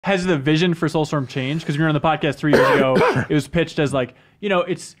Has the vision for Soulstorm changed? Because we were on the podcast 3 years ago. It was pitched as like,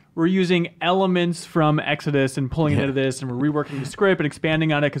 we're using elements from Exoddus and pulling it into this, and we're reworking the script and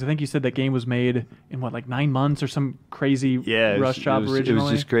expanding on it. Because I think you said that game was made in like 9 months or some crazy rush job originally.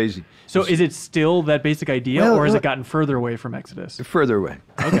 It was just crazy. So is it still that basic idea, or has it gotten further away from Exoddus? Further away.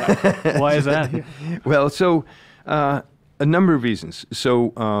 Okay. Why is that? Well, so a number of reasons. So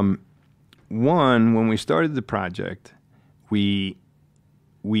one, when we started the project, we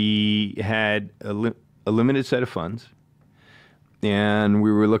had a limited set of funds, and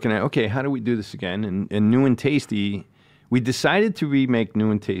we were looking at, okay, how do we do this again? And New and Tasty, we decided to remake New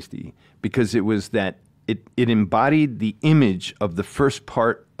and Tasty because it was that it embodied the image of the first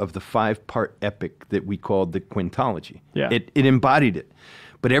part of the 5-part epic that we called the Quintology. Yeah. It embodied it.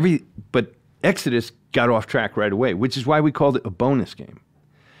 But Exoddus got off track right away, which is why we called it a bonus game.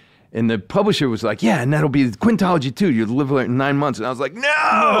 And the publisher was like, yeah, and that'll be the Quintology 2. You'll deliver it in 9 months. And I was like,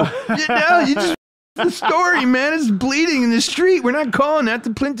 no, you just the story, man. It's bleeding in the street. We're not calling that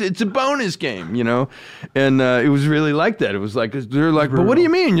the Plint. It's a bonus game, And it was really like that. It was like, they're like, but what do you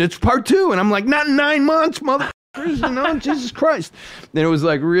mean? It's part 2. And I'm like, not in 9 months, motherfuckers, Jesus Christ. And it was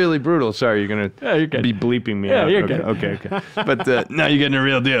like really brutal. Sorry, you're going to be bleeping me out. You're okay, good. Okay. But now you're getting a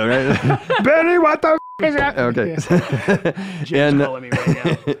real deal, right? Bennie, what the is that? Okay. Jim's calling me right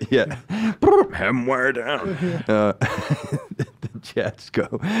now. Yeah. Have him wired down. The jets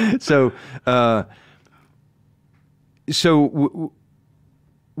go. So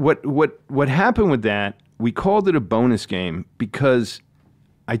what happened with that, we called it a bonus game because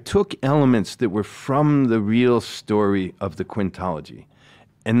I took elements that were from the real story of the Quintology,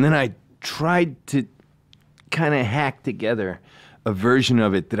 and then I tried to kind of hack together a version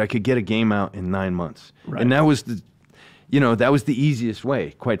of it that I could get a game out in 9 months. Right. And that was the easiest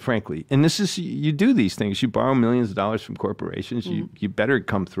way, quite frankly. And this is, you do these things. You borrow millions of dollars from corporations. You better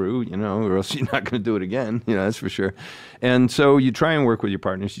come through, or else you're not going to do it again. That's for sure. And so you try and work with your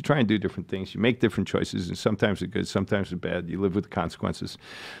partners. You try and do different things. You make different choices, and sometimes they're good, sometimes they're bad. You live with the consequences.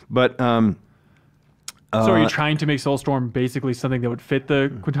 But so are you trying to make Soulstorm basically something that would fit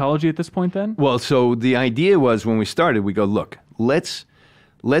the Quintology at this point then? Well, so the idea was when we started, we go, look, let's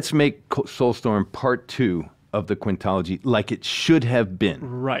make Soulstorm part 2 of the Quintology like it should have been.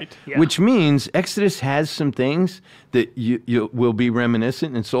 Right. Yeah. Which means Exoddus has some things that you will be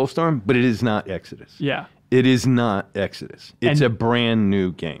reminiscent in Soulstorm, but it is not Exoddus. Yeah. It is not Exoddus. It's a brand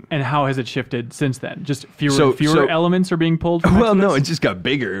new game. And how has it shifted since then? Just fewer elements are being pulled from Well, Exoddus? no, it just got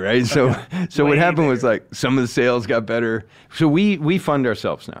bigger, right? So what happened was like some of the sales got better. So we fund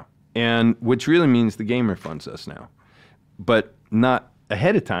ourselves now. And which really means the gamer funds us now. But not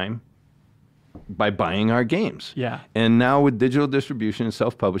ahead of time by buying our games. Yeah. And now with digital distribution and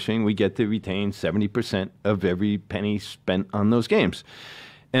self-publishing, we get to retain 70% of every penny spent on those games.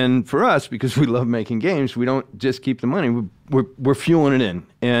 And for us, because we love making games, we don't just keep the money. We're fueling it in.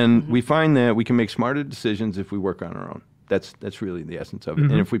 And we find that we can make smarter decisions if we work on our own. That's really the essence of it.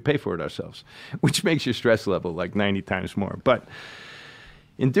 And if we pay for it ourselves, which makes your stress level like 90 times more. But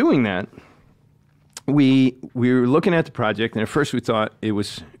in doing that, we were looking at the project, and at first we thought it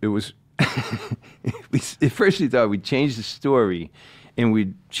was at first we thought we'd change the story and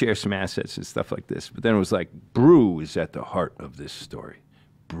we'd share some assets and stuff like this. But then it was like, brew is at the heart of this story.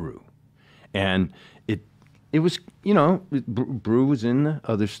 Brew. And it was, brew was in the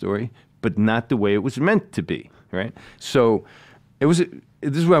other story, but not the way it was meant to be, right? So this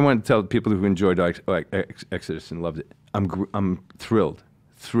is what I want to tell people who enjoyed Exoddus and loved it. I'm thrilled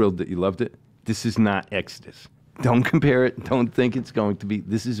that you loved it. This is not Exoddus. Don't compare it. Don't think it's going to be.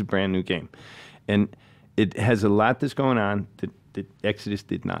 This is a brand new game. And it has a lot that's going on that Exoddus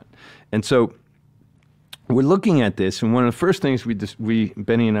did not. And so we're looking at this, and one of the first things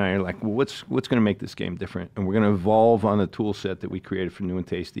Bennie and I are like, well, what's going to make this game different? And we're going to evolve on the tool set that we created for New and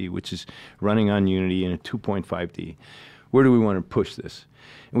Tasty, which is running on Unity in a 2.5D. Where do we want to push this?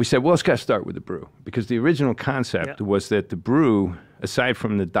 And we said, well, it's got to start with the brew, because the original concept was that the brew, aside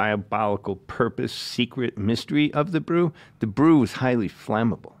from the diabolical purpose, secret mystery of the brew was highly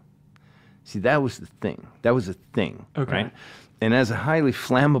flammable. See, that was the thing. That was a thing, right? And as a highly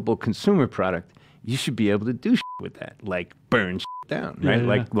flammable consumer product, you should be able to do shit with that, like burn shit down, right? Yeah.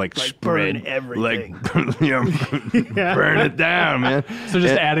 Like burn spread everything. Burn it down, man. So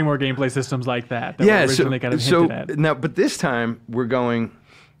just adding more gameplay systems like that were originally kind of hinted at. Now, but this time we're going,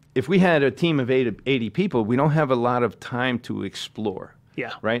 if we had a team of 80 people, we don't have a lot of time to explore.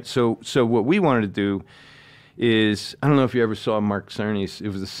 Yeah. Right? So what we wanted to do is, I don't know if you ever saw Mark Cerny's, it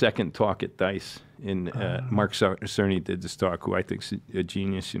was the second talk at DICE. Mark Cerny did this talk, who I think's a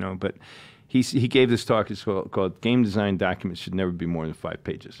genius, but he gave this talk. It's called Game Design Documents Should Never Be More Than 5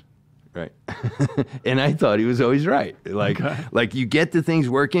 pages. Right. And I thought he was always right. Like you get the things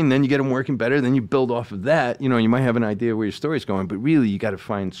working, then you get them working better, then you build off of that. You know, you might have an idea where your story's going, but really you got to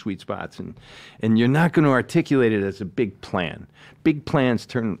find sweet spots, and you're not going to articulate it as a big plan. Big plans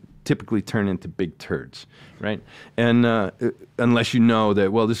typically turn into big turds, right? And unless you know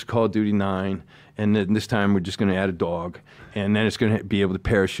that, well, this is Call of Duty 9, and then this time we're just going to add a dog, and then it's going to be able to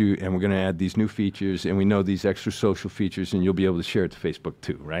parachute, and we're going to add these new features, and we know these extra social features, and you'll be able to share it to Facebook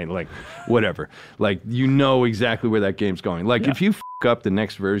too, right? Like, whatever. Like, you know exactly where that game's going. Like, if you up the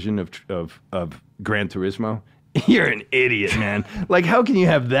next version of Gran Turismo, you're an idiot, man. Like, how can you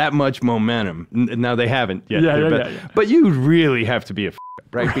have that much momentum? Now, they haven't yet. But you really have to be a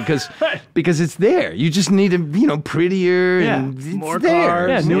right? Because it's there. You just need a prettier and it's more there.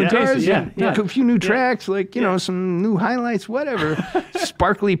 cars, new tastes, a few new tracks, like you know, some new highlights, whatever,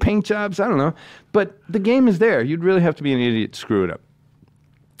 sparkly paint jobs. I don't know, but the game is there. You'd really have to be an idiot to screw it up.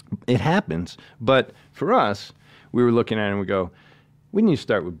 It happens, but for us, we were looking at it and we go, we need to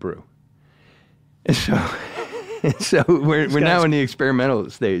start with brew. And so we're now in the experimental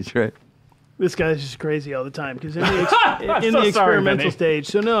stage, right? This guy's just crazy all the time because in the experimental stage.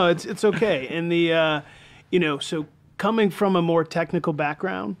 So no, it's okay. In the so coming from a more technical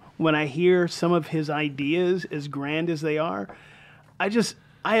background, when I hear some of his ideas, as grand as they are,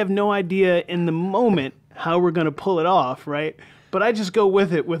 I have no idea in the moment how we're going to pull it off, right? But I just go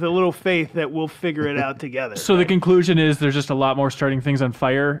with it with a little faith that we'll figure it out together. So the conclusion is there's just a lot more starting things on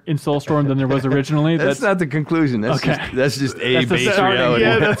fire in Soulstorm than there was originally? That's not the conclusion. That's just that's base starting, reality.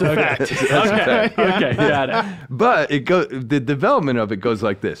 Yeah, that's a fact. Okay, got it. But the development of it goes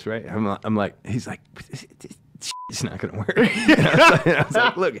like this, right? I'm like, he's like, it's not going to work. I was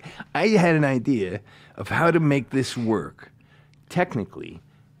like, look, I had an idea of how to make this work technically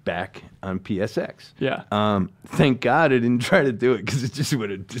back on PSX. Yeah. Thank God I didn't try to do it because it just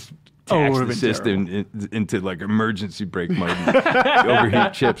would have just taxed the system into like emergency brake mode, and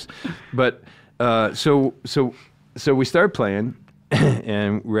overheat chips. But so we started playing,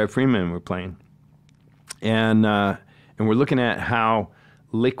 and we're at Freeman. We're playing, and we're looking at how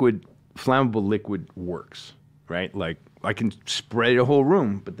flammable liquid works, right? Like I can spray the whole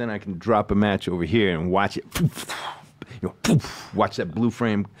room, but then I can drop a match over here and watch it. Watch that blue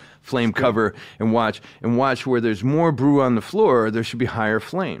flame cover and watch where there's more brew on the floor, there should be higher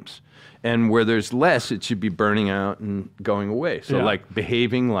flames. And where there's less, it should be burning out and going away. So like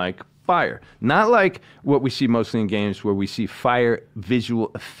behaving like fire. Not like what we see mostly in games where we see fire visual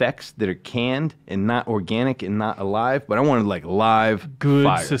effects that are canned and not organic and not alive, but I wanted like live good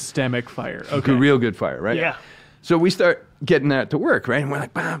fire. Systemic fire. Okay. Real good fire, right? Yeah. So we start getting that to work, right? And we're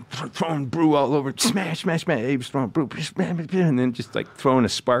like, bam, throwing brew all over, smash. Abe's throwing brew, and then just like throwing a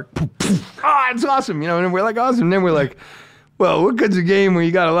spark. It's awesome, and we're like, awesome. And then we're like, well, what good's a game where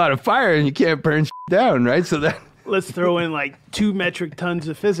you got a lot of fire and you can't burn down, right? So that let's throw in like 2 metric tons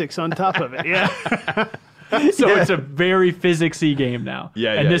of physics on top of it. Yeah. So it's a very physicsy game now.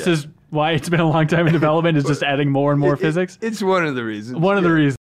 And this is why it's been a long time in development, is just adding more and more physics. It's one of the reasons. One of the reasons.